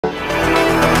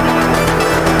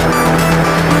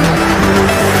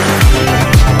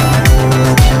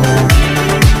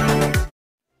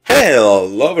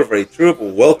beloved Ray Troop.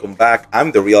 Welcome back.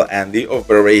 I'm the real Andy of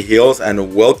Beverly Hills,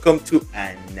 and welcome to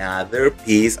another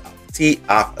piece of tea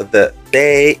of the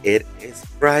day. It is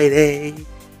Friday.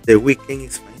 The weekend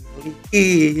is finally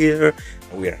here,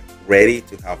 and we are ready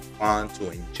to have fun, to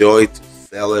enjoy, to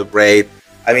celebrate.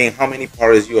 I mean, how many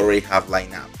parties you already have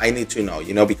lined up? I need to know,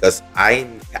 because I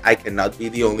cannot be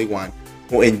the only one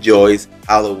who enjoys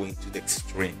Halloween to the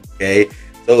extreme. Okay.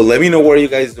 So let me know what you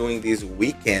guys doing this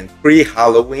weekend,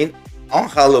 pre-Halloween, on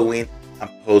Halloween, and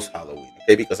post-Halloween,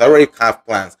 okay? Because I already have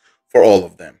plans for all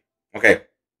of them. Okay,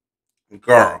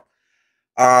 girl.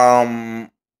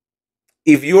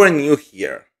 If you are new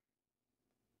here,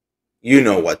 you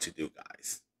know what to do,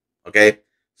 guys. Okay,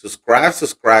 subscribe,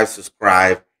 subscribe,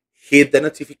 subscribe. Hit the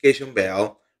notification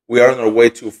bell. We are on our way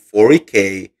to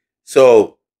 40K.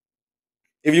 So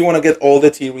if you want to get all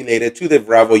the tea related to the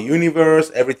Bravo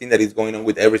universe, everything that is going on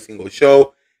with every single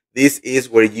show, this is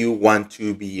where you want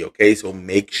to be, okay? So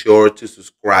make sure to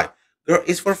subscribe. Girl,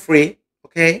 it's for free,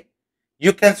 okay?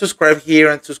 You can subscribe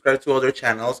here and subscribe to other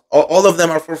channels. All of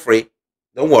them are for free.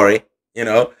 Don't worry,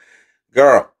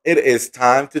 Girl, it is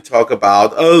time to talk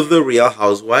about the Real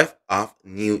Housewife of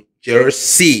New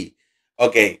Jersey.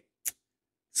 Okay,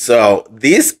 so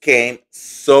this came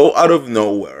so out of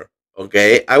nowhere,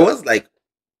 okay? I was like,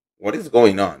 what is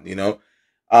going on,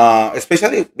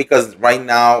 especially because right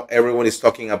now everyone is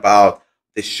talking about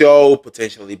the show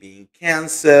potentially being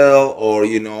canceled, or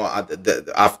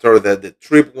after the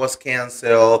trip was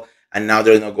canceled and now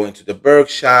they're not going to the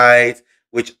Berkshire,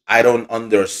 which I don't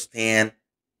understand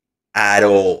at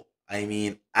all. I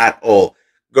mean, at all.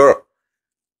 Girl,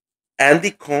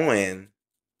 Andy Cohen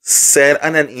said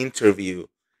in an interview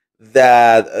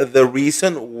that the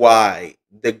reason why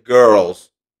the girls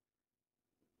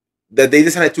that they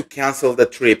decided to cancel the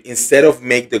trip instead of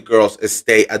make the girls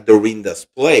stay at Dorinda's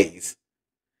place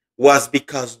was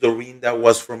because Dorinda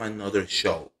was from another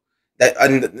show.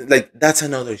 That's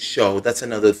another show. That's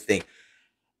another thing.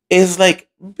 It's like,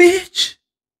 bitch,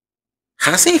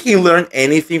 hasn't he learned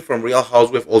anything from Real House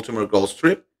with Ultimate Girls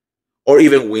Trip or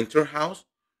even Winter House?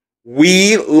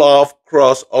 We love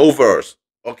crossovers.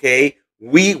 Okay,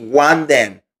 we want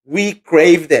them. We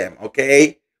crave them.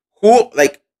 Okay,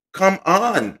 come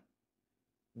on.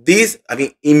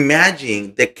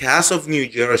 Imagine the cast of New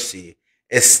Jersey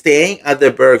staying at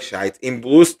the Berkshire in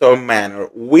Bluestone Manor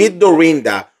with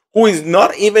Dorinda, who is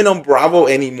not even on Bravo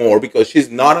anymore because she's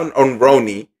not on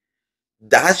Roni.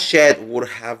 That shit would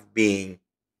have been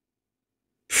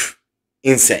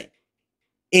insane.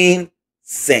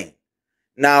 Insane.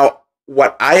 Now,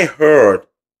 what I heard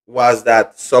was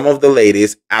that some of the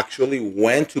ladies actually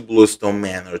went to Bluestone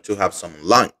Manor to have some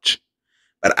lunch,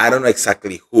 but I don't know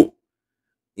exactly who.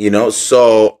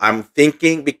 So I'm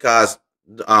thinking because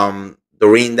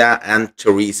Dorinda and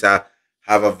Teresa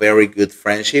have a very good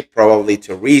friendship, probably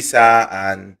Teresa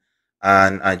and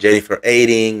Jennifer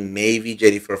Aiding, maybe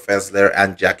Jennifer Fessler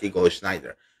and Jackie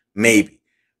Goldschneider, maybe,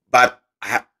 but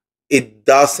it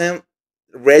doesn't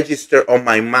register on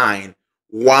my mind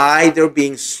why they're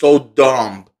being so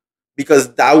dumb,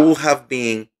 because that would have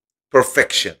been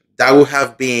perfection. That would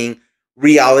have been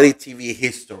reality TV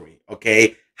history.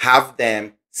 Okay, have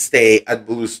them stay at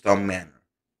Bluestone Manor.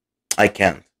 I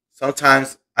can't.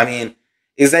 Sometimes,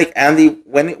 it's like, Andy,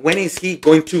 when is he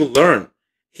going to learn?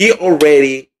 He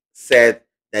already said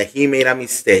that he made a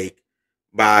mistake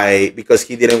because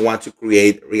he didn't want to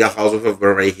create Real House of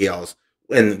Beverly Hills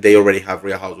when they already have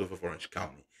Real House of Orange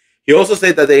County. He also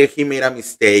said that he made a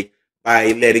mistake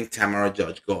by letting Tamara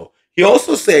Judge go. He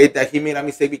also said that he made a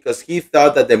mistake because he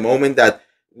thought that the moment that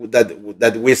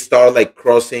we start like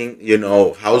crossing,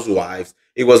 housewives,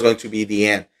 it was going to be the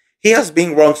end. He has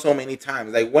been wrong so many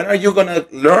times. Like, when are you gonna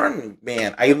learn,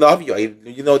 man? I love you.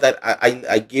 You know that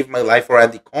I give my life for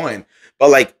Andy Cohen, but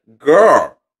like,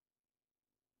 girl,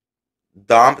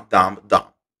 dumb, dumb, dumb.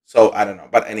 So I don't know,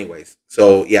 but anyways,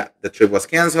 so yeah, the trip was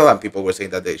canceled, and people were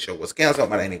saying that the show was canceled.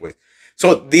 But anyways,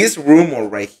 so this rumor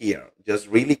right here just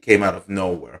really came out of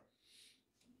nowhere,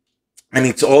 and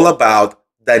it's all about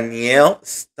Danielle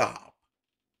Staub.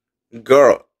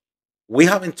 Girl, we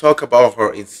haven't talked about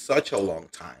her in such a long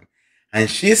time, and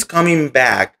she's coming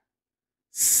back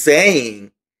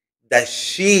saying that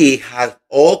she has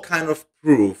all kind of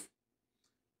proof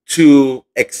to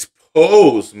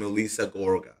expose Melissa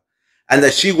Gorga, and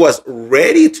that she was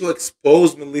ready to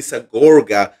expose Melissa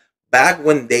Gorga back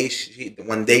when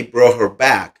they brought her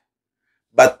back,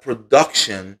 but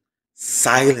production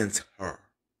silenced her.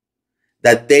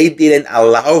 That they didn't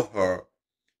allow her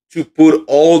to put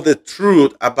all the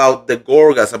truth about the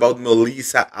Gorgas, about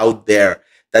Melissa out there.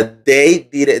 That they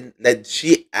didn't, that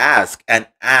she asked and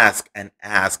asked and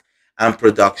asked, and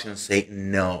production say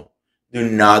no, do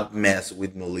not mess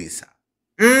with Melissa.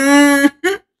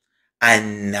 Mm-hmm.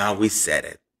 And now we said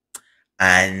it.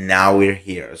 And now we're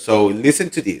here. So listen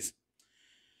to this.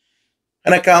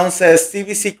 An account says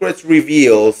TV Secrets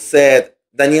Reveal said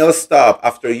Danielle Staub,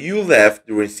 after you left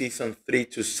during season 3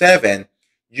 to 7,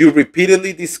 you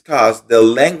repeatedly discussed the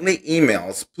lengthy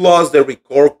emails plus the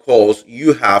record calls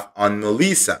you have on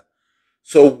Melissa.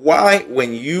 So why,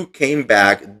 when you came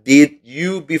back, did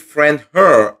you befriend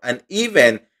her and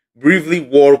even briefly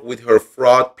work with her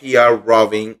fraud PR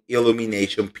robbing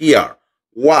Illumination PR?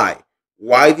 Why?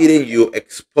 Why didn't you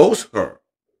expose her?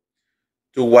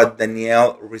 To what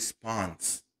Danielle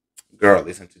responds. Girl,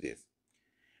 listen to this.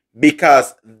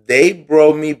 Because they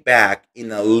brought me back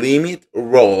in a limit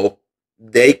role,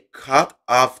 they cut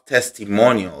off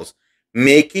testimonials,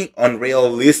 making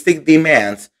unrealistic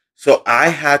demands, so I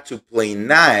had to play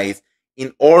nice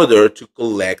in order to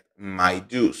collect my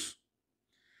dues.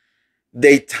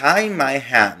 They tied my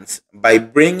hands by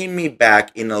bringing me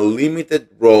back in a limited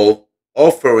role,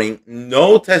 offering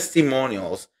no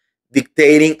testimonials,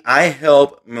 dictating I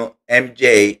help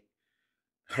MJ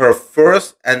her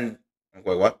first and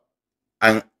wait what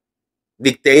and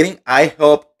dictating I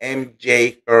help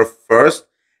MJ her first,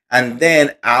 and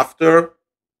then after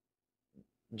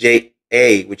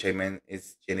JA, which I meant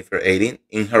is Jennifer Aiden,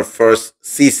 in her first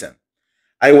season.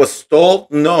 I was told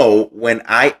no when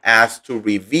I asked to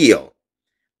reveal,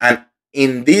 and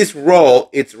in this role,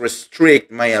 it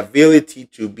restricts my ability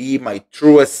to be my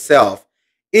truest self.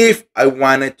 If I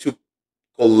wanted to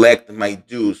collect my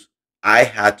dues, I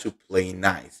had to play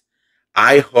nice.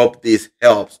 I hope this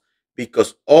helps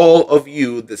because all of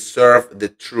you deserve the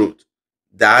truth.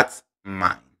 That's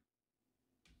mine.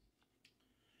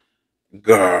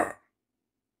 Girl.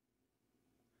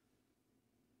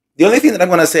 The only thing that I'm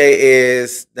going to say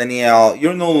is, Danielle,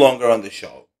 you're no longer on the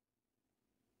show.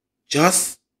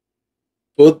 Just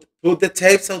put the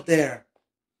tapes out there.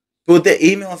 Put the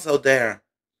emails out there.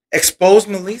 Expose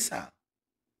Melissa.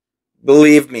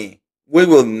 Believe me, we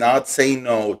will not say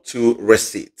no to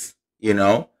receipts, you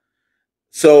know?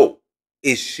 So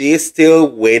is she still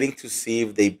waiting to see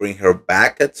if they bring her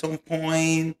back at some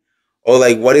point? Or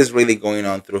like what is really going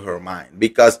on through her mind?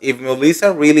 Because if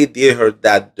Melissa really did her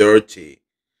that dirty,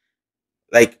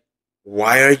 like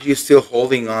why are you still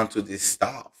holding on to this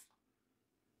stuff?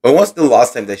 When was the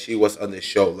last time that she was on the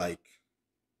show? Like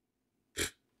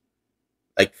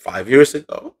 5 years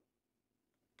ago?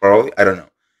 Probably. I don't know.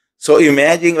 So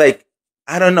imagine, like,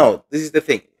 I don't know. This is the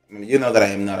thing. I mean, you know that I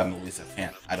am not a Melissa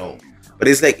fan at all. But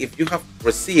it's like if you have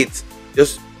receipts,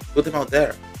 just put them out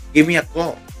there. Give me a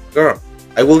call, girl.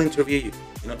 I will interview you.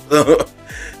 You know.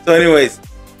 So, anyways,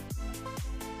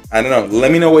 I don't know.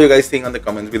 Let me know what you guys think on the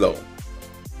comments below.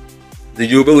 Do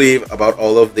you believe about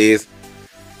all of this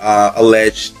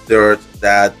alleged dirt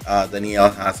that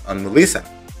Danielle has on Melissa?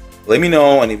 Let me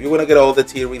know, and if you want to get all the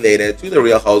tea related to the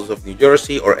Real Houses of New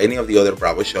Jersey or any of the other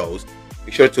Bravo shows,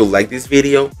 be sure to like this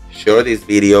video, share this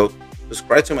video,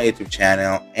 subscribe to my YouTube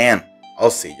channel, and I'll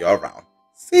see you around.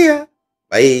 See ya.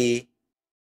 Bye.